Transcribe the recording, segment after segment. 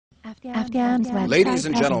Afghans website. Ladies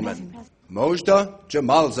and gentlemen, Mozhdah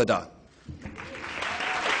Jamalzadah.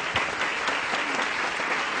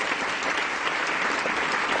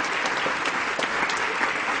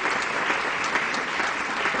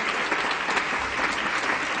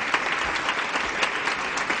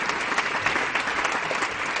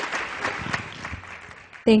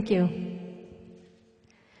 Thank you.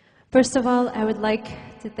 First of all, I would like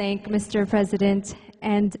to thank Mr. President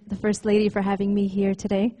and the First Lady for having me here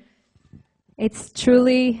today. It's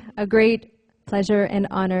truly a great pleasure and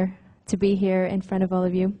honor to be here in front of all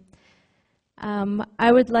of you.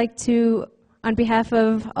 I would like to, on behalf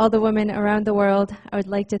of all the women around the world, I would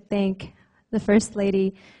like to thank the First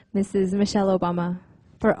Lady, Mrs. Michelle Obama,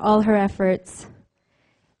 for all her efforts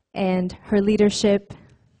and her leadership,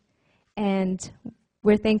 and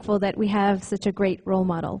we're thankful that we have such a great role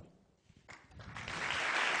model.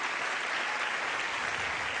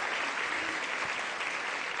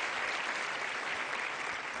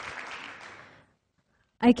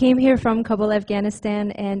 I came here from Kabul,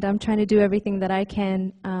 Afghanistan, and I'm trying to do everything that I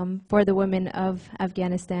can for the women of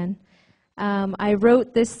Afghanistan. I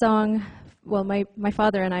wrote this song, well, my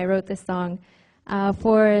father and I wrote this song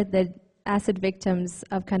for the acid victims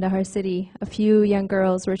of Kandahar city. A few young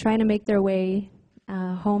girls were trying to make their way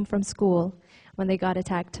home from school when they got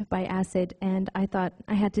attacked by acid, and I thought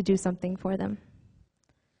I had to do something for them.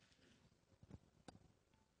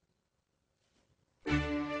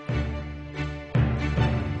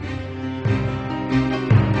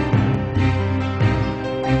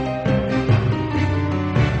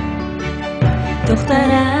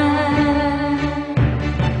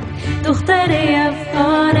 دختره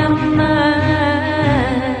افغانم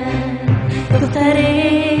من دختره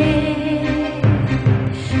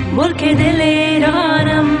ملک دل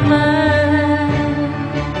ایرانم من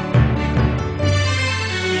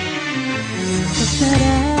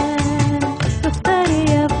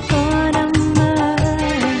دختره افغانم من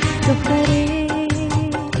دختره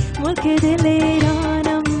ملک دل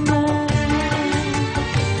ایرانم من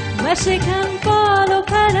مشکن بال و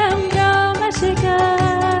پرم را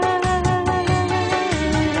مشکن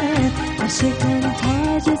مشکن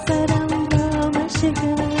تاج سرم را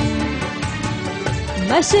مشکن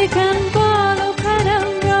مشکن بال و پرم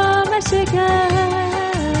را مشکن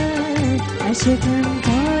مشکن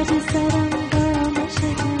تاج سرم را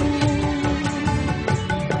مشکن.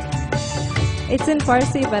 It's in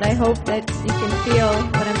Farsi, but I hope that you can feel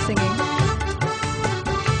what I'm singing.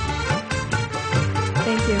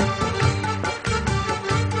 Thank you.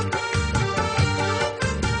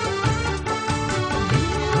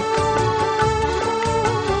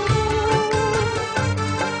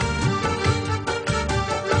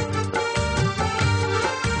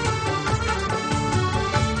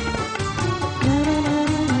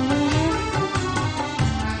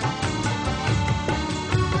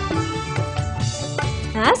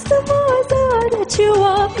 از تو آزاده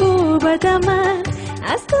چوابو بدمن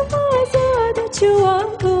از تو آزاده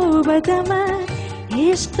چوابو بدمن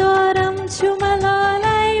عشق دارم چو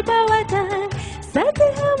ملالای به وطن زده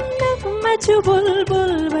هم نغمه چو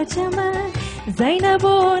بلبل به چمن زینب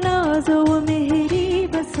و ناز و مهری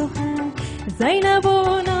به سخن زینب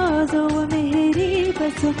و ناز و مهری به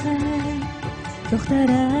سخن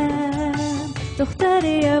دخترم دختر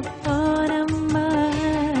افغانم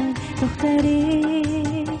من دختری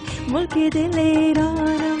ملک دل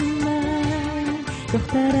ایرانم من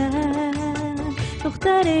دخترم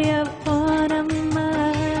دختر افغانم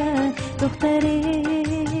من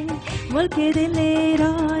دختری ملک دل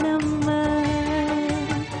ایرانم من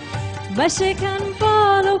مشکن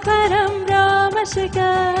بال و پرم را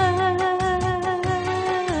مشکن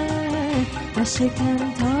مشکن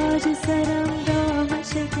تاج سرم را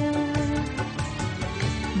مشکن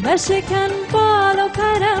مشکن بال و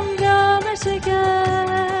پرم را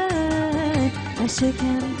مشکن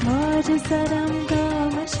مشکن تاج سرم را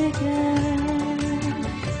مشکن.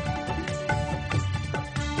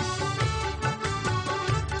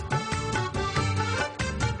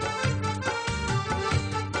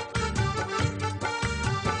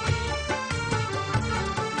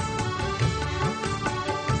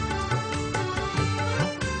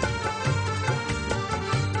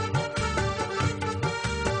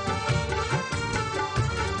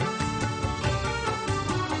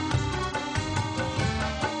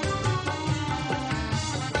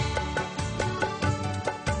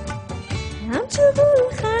 همچو گل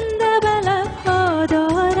خنده به لب‌ها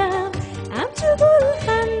دارم همچو گل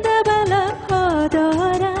خنده به لب‌ها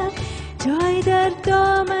دارم جای در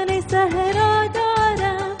دامن صحرا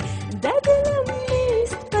دارم در دلم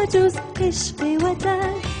نیست بجز عشق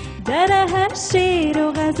وطن در هر شعر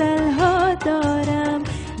و غزل‌ها دارم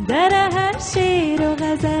در شعر و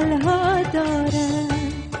غزل ها دارم.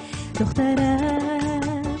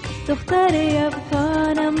 دخترم دختر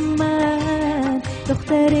افغانم من،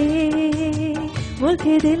 دختری ملک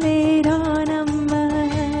دل ایرانم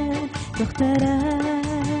من. دخترم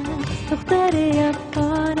دختر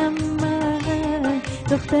افغانم من،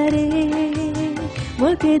 دختری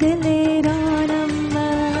ملک دل ایرانم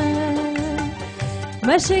من.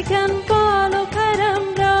 مشکن بال و پرم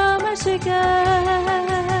را مشکن،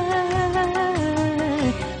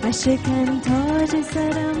 مشکن تاج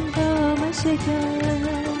سرم را مشکن.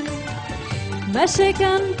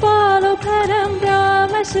 مشکن بال و پرم را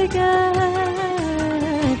مشکن،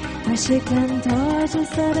 مشکن تاج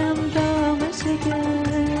سرم را مشکن.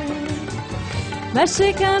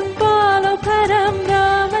 مشکن بال و پرم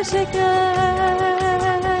را مشکن،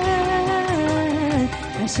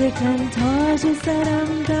 مشکن تاج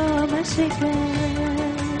سرم را مشکن.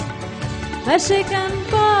 مشکن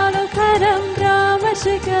بال و پرم را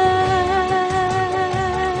مشکن،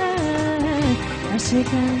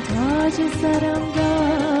 مشکن تاج سرم را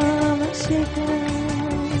مشکن.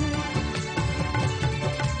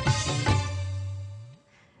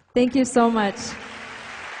 Thank you so much.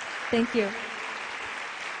 Thank you.